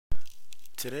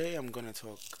Today I'm going to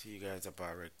talk to you guys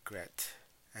about regret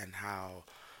and how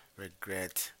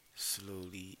regret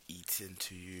slowly eats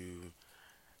into you.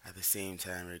 At the same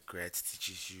time, regret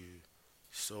teaches you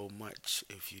so much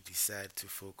if you decide to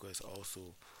focus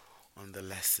also on the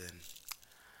lesson.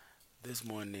 This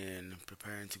morning,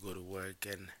 preparing to go to work,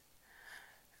 and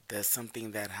there's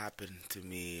something that happened to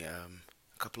me a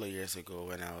couple of years ago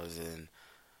when I was in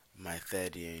my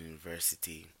third year in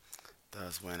university. That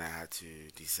was when I had to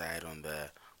decide on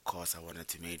the course I wanted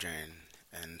to major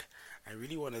in. And I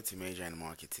really wanted to major in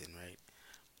marketing, right?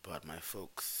 But my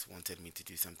folks wanted me to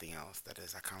do something else, that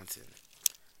is accounting.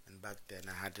 And back then,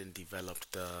 I hadn't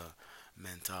developed the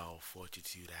mental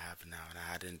fortitude I have now, and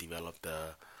I hadn't developed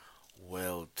the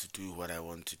will to do what I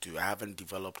want to do. I haven't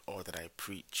developed all that I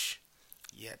preach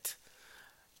yet.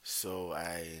 So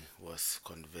I was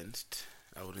convinced,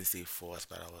 I wouldn't say forced,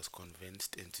 but I was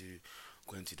convinced into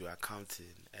going to do accounting.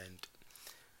 And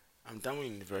I'm done with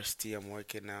university, I'm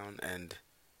working now, and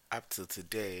up till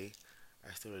today,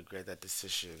 I still regret that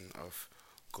decision of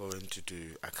going to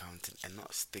do accounting and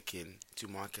not sticking to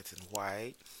marketing.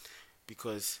 Why?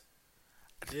 Because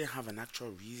I didn't have an actual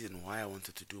reason why I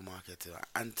wanted to do marketing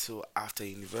until after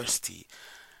university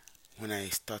when I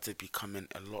started becoming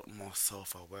a lot more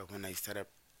self aware, when I started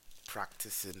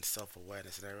practicing self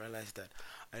awareness, and I realized that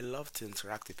I love to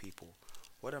interact with people.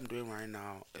 What I'm doing right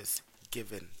now is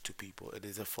giving to people, it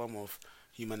is a form of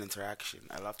human interaction.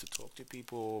 I love to talk to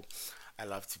people, I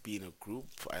love to be in a group,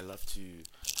 I love to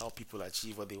help people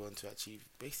achieve what they want to achieve.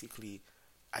 Basically,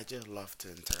 I just love to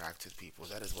interact with people.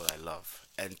 That is what I love.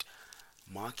 And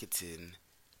marketing,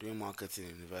 doing marketing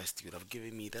in university would have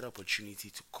given me that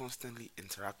opportunity to constantly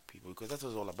interact with people because that's what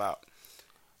it's all about.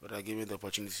 Would have given me the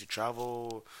opportunity to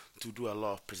travel, to do a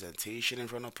lot of presentation in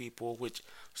front of people, which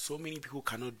so many people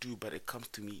cannot do, but it comes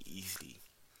to me easily.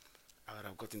 I would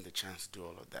have gotten the chance to do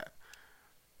all of that.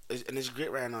 And it's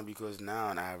great right now because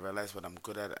now I realize what I'm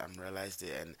good at. I'm realized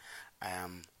it, and I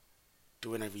am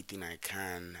doing everything I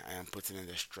can. I am putting in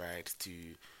the strides to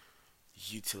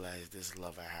utilize this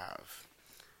love I have.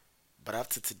 But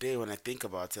after today, when I think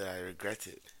about it, I regret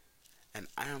it. And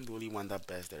I am the only one that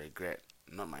bears the regret,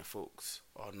 not my folks,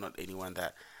 or not anyone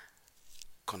that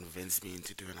convinced me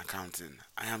into doing accounting.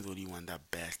 I am the only one that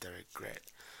bears the regret.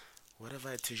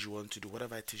 Whatever it is you want to do,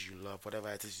 whatever it is you love, whatever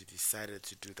it is you decided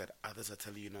to do that others are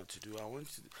telling you not to do, I want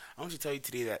to tell you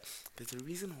today that there's a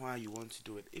reason why you want to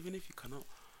do it. Even if you cannot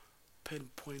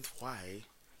pinpoint why,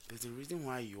 there's a reason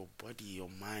why your body, your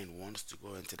mind wants to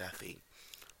go into that thing.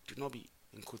 Do not be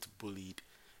in quote bullied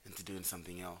into doing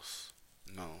something else.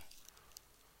 No.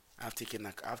 I've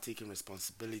taken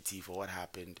responsibility for what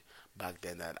happened back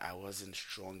then, that I wasn't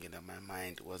strong enough. My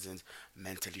mind wasn't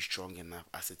mentally strong enough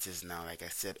as it is now, like I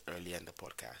said earlier in the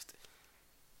podcast.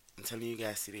 I'm telling you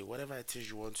guys today, whatever it is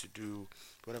you want to do,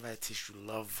 whatever it is you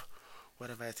love,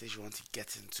 whatever it is you want to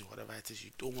get into, whatever it is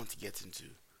you don't want to get into,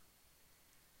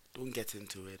 don't get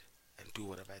into it and do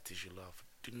whatever it is you love.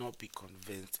 Do not be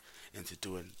convinced into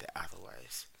doing the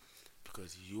otherwise,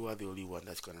 because you are the only one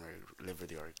that's going to live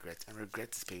with your regret. And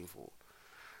regret is painful.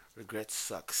 Regret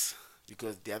sucks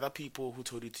because the other people who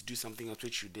told you to do something else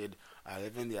which you did are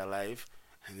living their life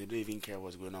and they don't even care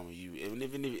what's going on with you.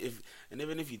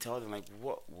 Even if you tell them, like,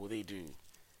 what will they do?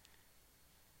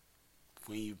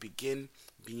 When you begin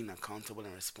being accountable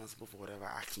and responsible for whatever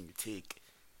action you take,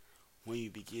 when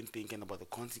you begin thinking about the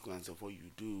consequence of what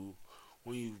you do,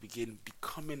 when you begin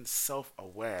becoming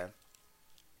self-aware,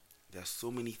 there are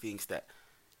so many things that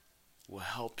will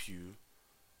help you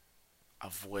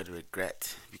avoid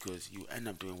regret because you end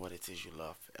up doing what it is you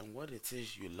love. And what it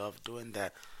is you love, doing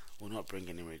that will not bring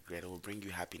any regret. It will bring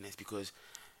you happiness because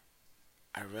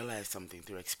I realized something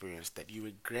through experience that you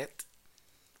regret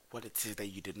what it is that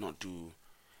you did not do,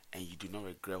 and you do not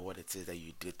regret what it is that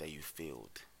you did that you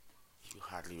failed. You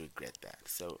hardly regret that.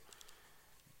 So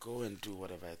go and do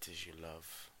whatever it is you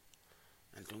love.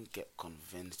 And don't get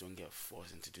convinced, don't get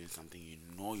forced into doing something you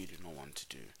know you do not want to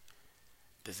do.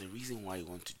 There's a reason why you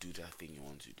want to do that thing you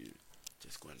want to do.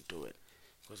 Just go and do it.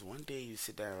 Because one day you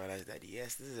sit there and realize that,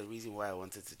 yes, this is the reason why I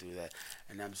wanted to do that.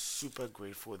 And I'm super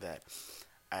grateful that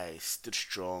I stood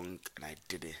strong and I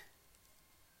did it.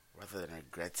 Rather than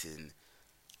regretting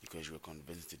because you were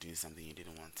convinced to do something you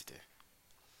didn't want to do.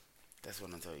 That's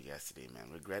what I'm telling you guys today, man.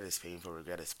 Regret is painful.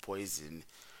 Regret is poison.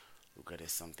 Regret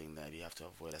is something that you have to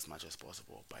avoid as much as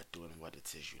possible by doing what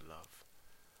it is you love.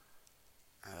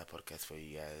 Another podcast for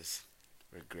you guys.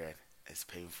 Regret is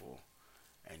painful,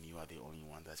 and you are the only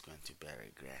one that's going to bear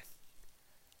regret.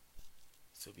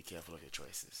 So be careful of your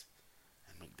choices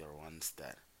and make the ones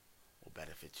that will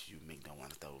benefit you, make the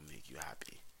ones that will make you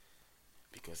happy.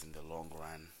 Because in the long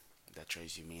run, the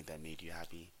choice you made that made you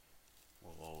happy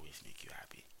will always make you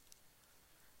happy.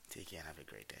 Take care and have a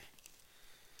great day.